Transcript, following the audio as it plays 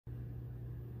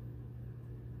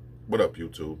What up,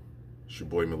 YouTube? It's your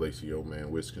boy Malacio,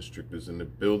 man, with constrictors in the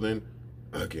building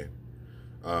again.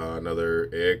 Another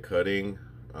egg cutting.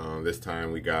 This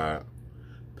time we got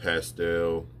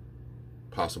pastel,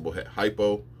 possible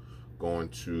hypo, going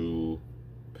to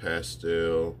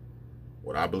pastel,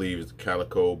 what I believe is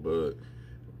calico, but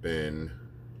been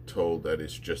told that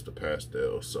it's just a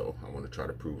pastel, so I want to try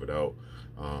to prove it out,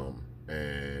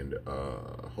 and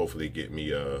hopefully get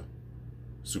me a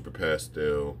super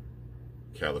pastel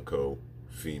calico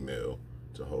female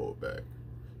to hold back.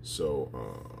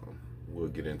 So we'll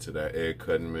get into that egg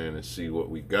cutting, man, and see what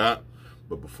we got.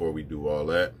 But before we do all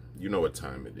that, you know what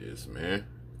time it is, man.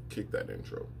 Kick that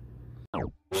intro.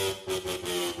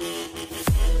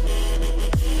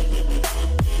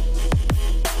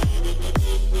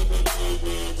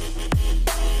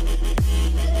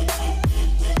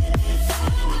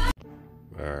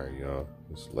 Alright, y'all,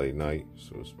 it's late night,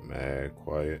 so it's mad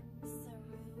quiet,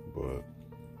 but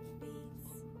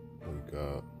we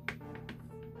got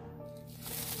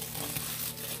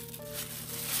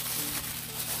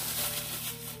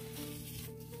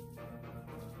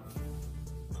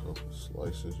a couple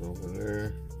slices over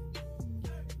there,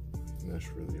 and that's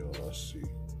really all I see.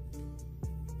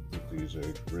 These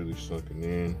eggs really sunken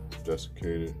in,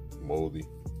 desiccated, moldy.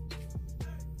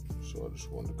 So I just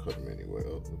wanted to cut them anyway.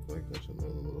 Oh, look like that's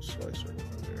another little slicer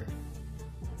over there.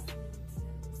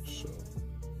 So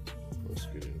let's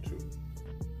get into it.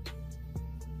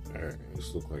 Alright,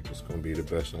 this looks like it's gonna be the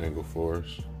best angle for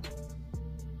us.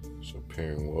 So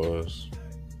pairing was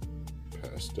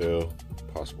pastel,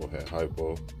 possible had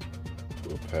hypo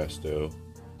to a pastel.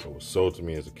 It was sold to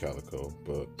me as a calico,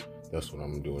 but that's what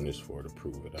I'm doing this for, to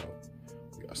prove it out.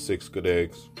 We got 6 good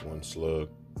eggs, 1 slug,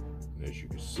 and as you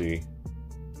can see,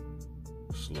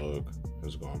 slug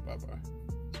has gone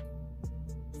bye-bye.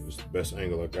 This is the best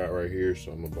angle I got right here,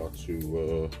 so I'm about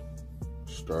to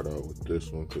start out with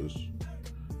this one because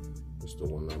it's the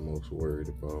one I'm most worried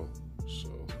about.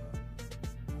 So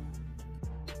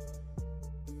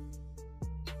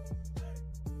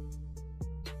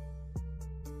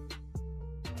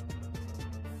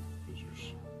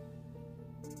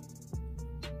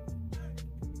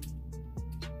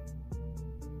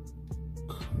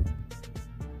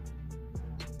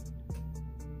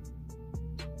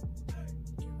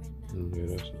yeah,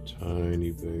 that's a tiny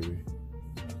baby.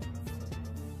 I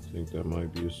think that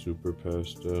might be a super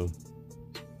pastel.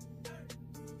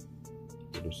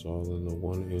 But it's all in the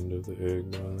one end of the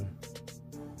egg down there.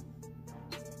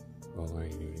 Oh, I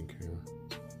ain't even care.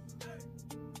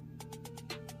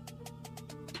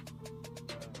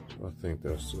 So I think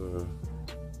that's a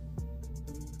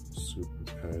super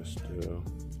pastel.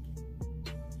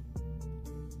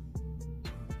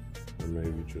 Or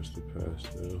maybe just a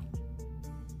pastel.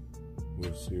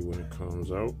 We'll see when it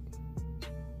comes out.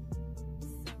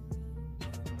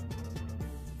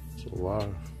 It's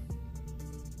alive.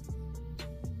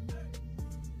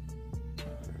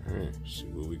 Alright, see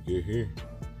what we get here.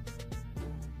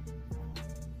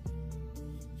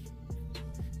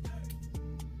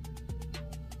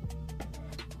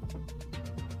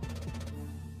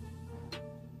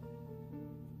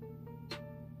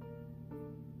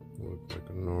 Look like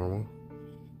a normal.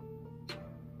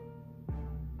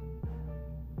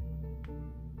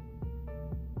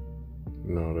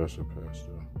 No, that's a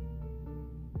pastel.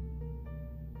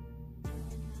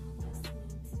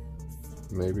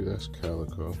 Maybe that's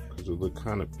calico, because it looked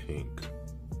kind of pink.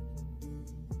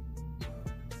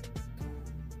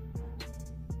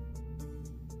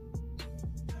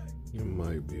 It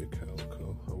might be a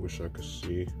calico. I wish I could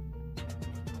see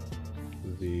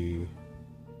the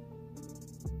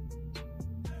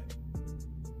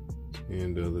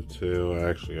end of the tail.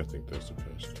 Actually, I think that's a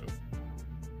pastel.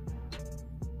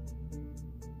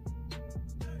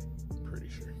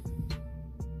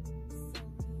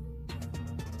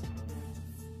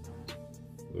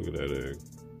 Look at that egg.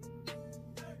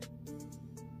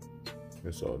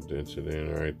 It's all dented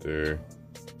in right there.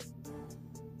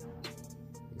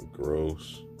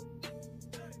 Gross.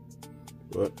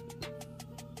 But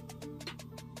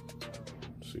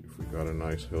let's see if we got a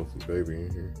nice healthy baby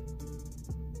in here.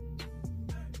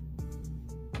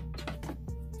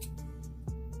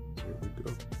 Here we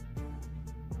go.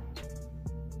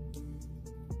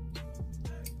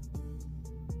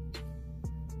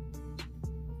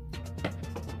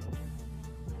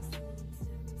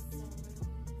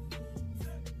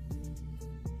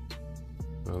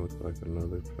 That looks like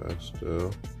another pastel.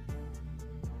 Let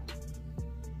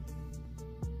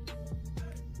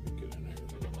me get in there a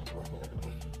little more. Hold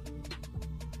on.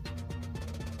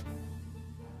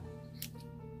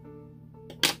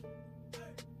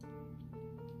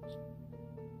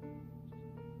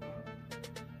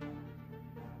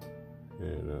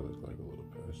 Yeah, that looks like a little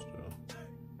pastel.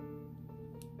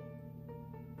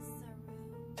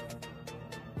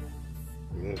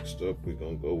 Next up, we're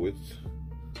gonna go with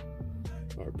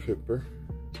our pipper.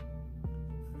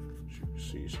 As you can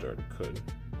see, he started cutting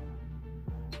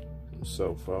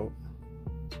himself out.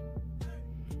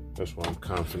 That's why I'm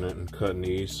confident in cutting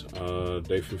these.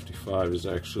 Day 55 is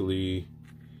actually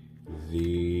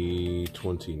the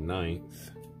 29th.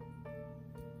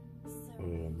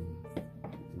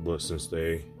 But since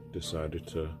they decided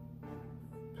to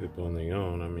pip on their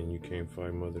own, I mean, you can't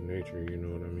fight Mother Nature, you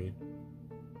know what I mean?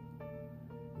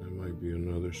 That might be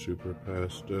another super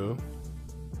pastel.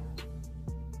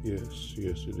 Yes,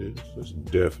 yes it is. That's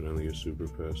definitely a super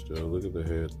pastel. Look at the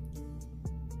head.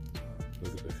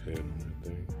 Look at the head on that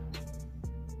thing.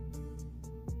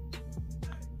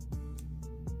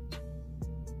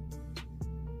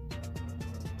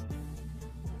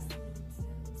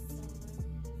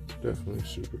 Definitely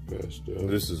super pastel.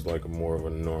 This is like more of a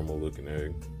normal looking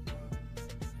egg.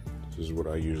 This is what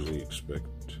I usually expect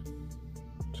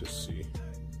to see.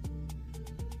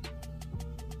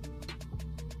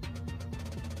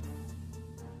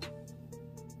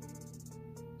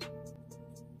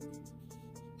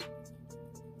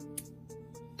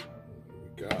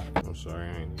 I'm sorry,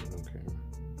 I ain't even on camera.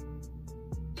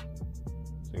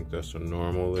 I think that's a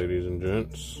normal, ladies and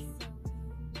gents.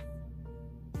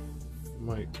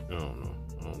 I don't know.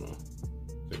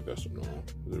 I think that's a normal.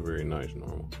 It's a very nice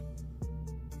normal.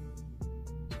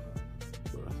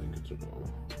 But I think it's a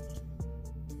normal.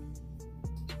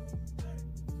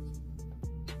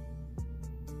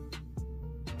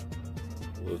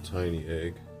 A little tiny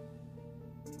egg.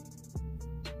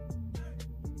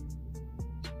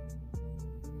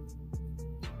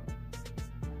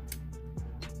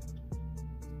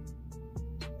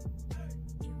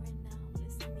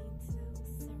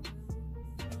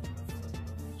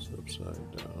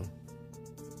 Upside down.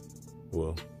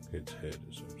 Well, its head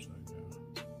is upside down.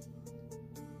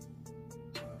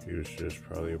 He was just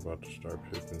probably about to start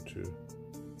pipping too,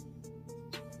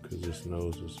 because his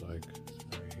nose is like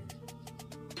right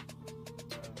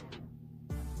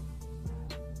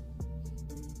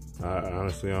here.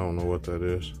 Honestly, I don't know what that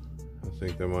is. I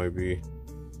think that might be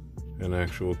an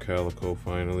actual calico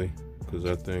finally, because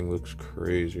that thing looks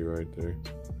crazy right there.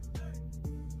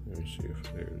 Let me see if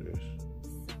there it is.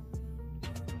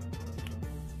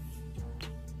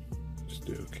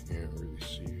 Still can't really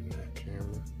see it on the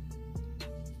camera.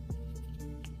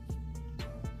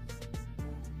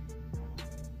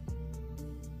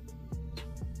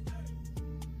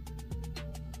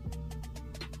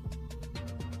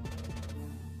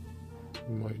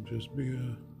 It might just be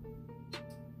a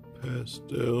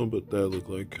pastel, but that looked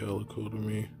like calico to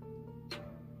me,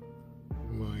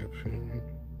 in my opinion.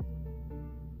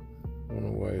 I don't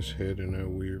know why his head in that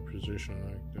weird position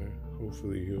like that.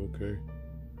 Hopefully he's okay.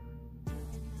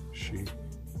 She is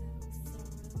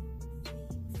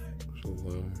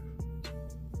alive.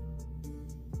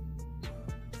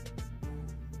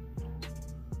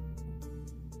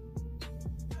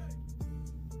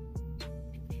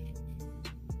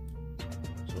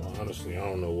 So honestly, I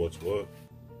don't know what's what.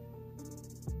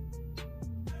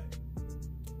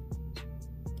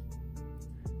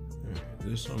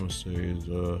 This I'm gonna say is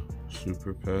a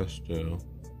super pastel.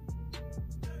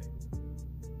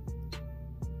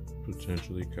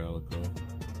 Potentially calico.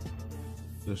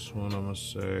 This one I'm gonna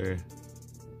say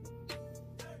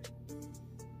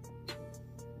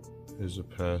is a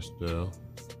pastel.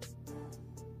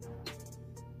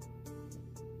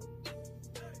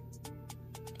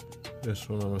 This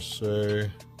one I'm gonna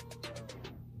say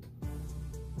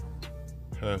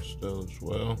pastel as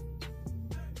well.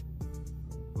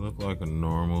 Look like a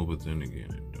normal, but then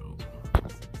again it don't.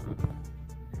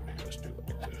 Let's do it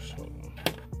like this. Hold on.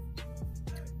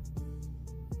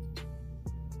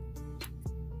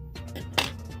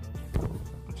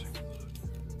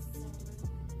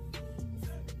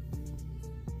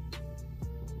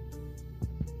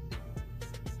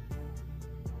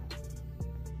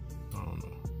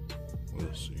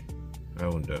 We'll see.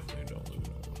 That one definitely don't look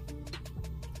normal.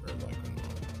 Or like a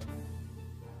normal.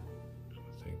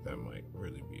 I think that might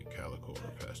really be a calico or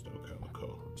a pastel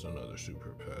calico. It's another super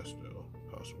pastel,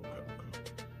 possible calico.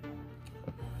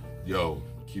 Yo,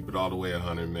 keep it all the way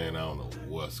 100, man. I don't know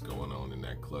what's going on in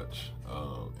that clutch.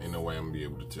 Ain't no way I'm gonna be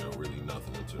able to tell really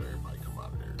nothing until everybody come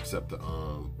out of there. Except the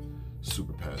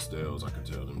super pastels, I can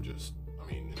tell them just, I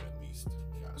mean, at least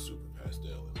got super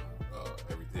pastel in them.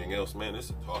 Everything else, man, it's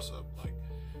a toss-up. Like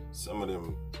some of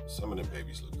them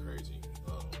babies look crazy,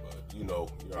 but you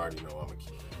already know I'm gonna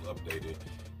keep you updated,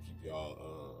 keep y'all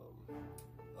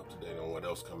up to date on what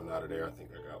else coming out of there. I think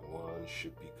I got one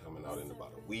should be coming out in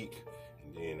about a week.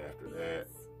 And then after that,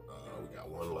 we got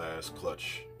one last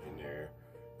clutch in there,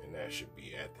 and that should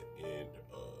be at the end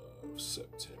of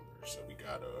September. So we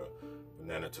got a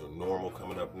banana to a normal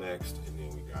coming up next, and then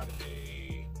we got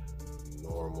a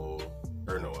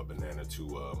banana to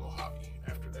Mojave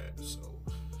after that. So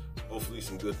hopefully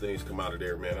some good things come out of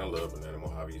there, man. I love banana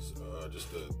Mojaves.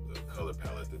 Just the color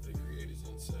palette that they create is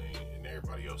insane, and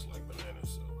everybody else like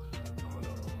bananas. So I'm gonna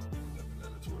put that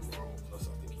banana to a normal. Plus,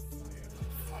 I think he had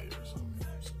fire or something.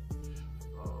 So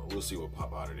we'll see what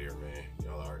pop out of there, man.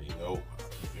 Y'all already know. I'll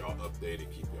keep y'all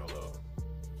updated, keep y'all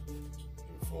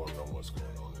informed on what's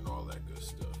going on and all that good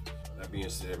stuff. That being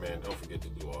said, man, don't forget to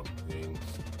do all the things.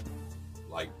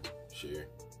 Like, share,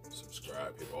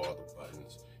 subscribe, hit all the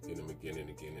buttons, hit them again and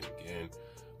again and again.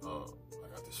 I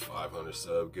got this 500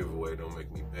 sub giveaway, don't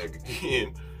make me beg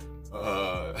again.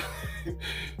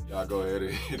 Y'all go ahead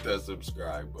and hit that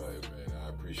subscribe button, man. I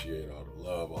appreciate all the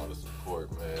love, all the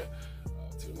support, man.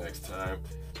 Till next time,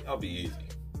 y'all be easy.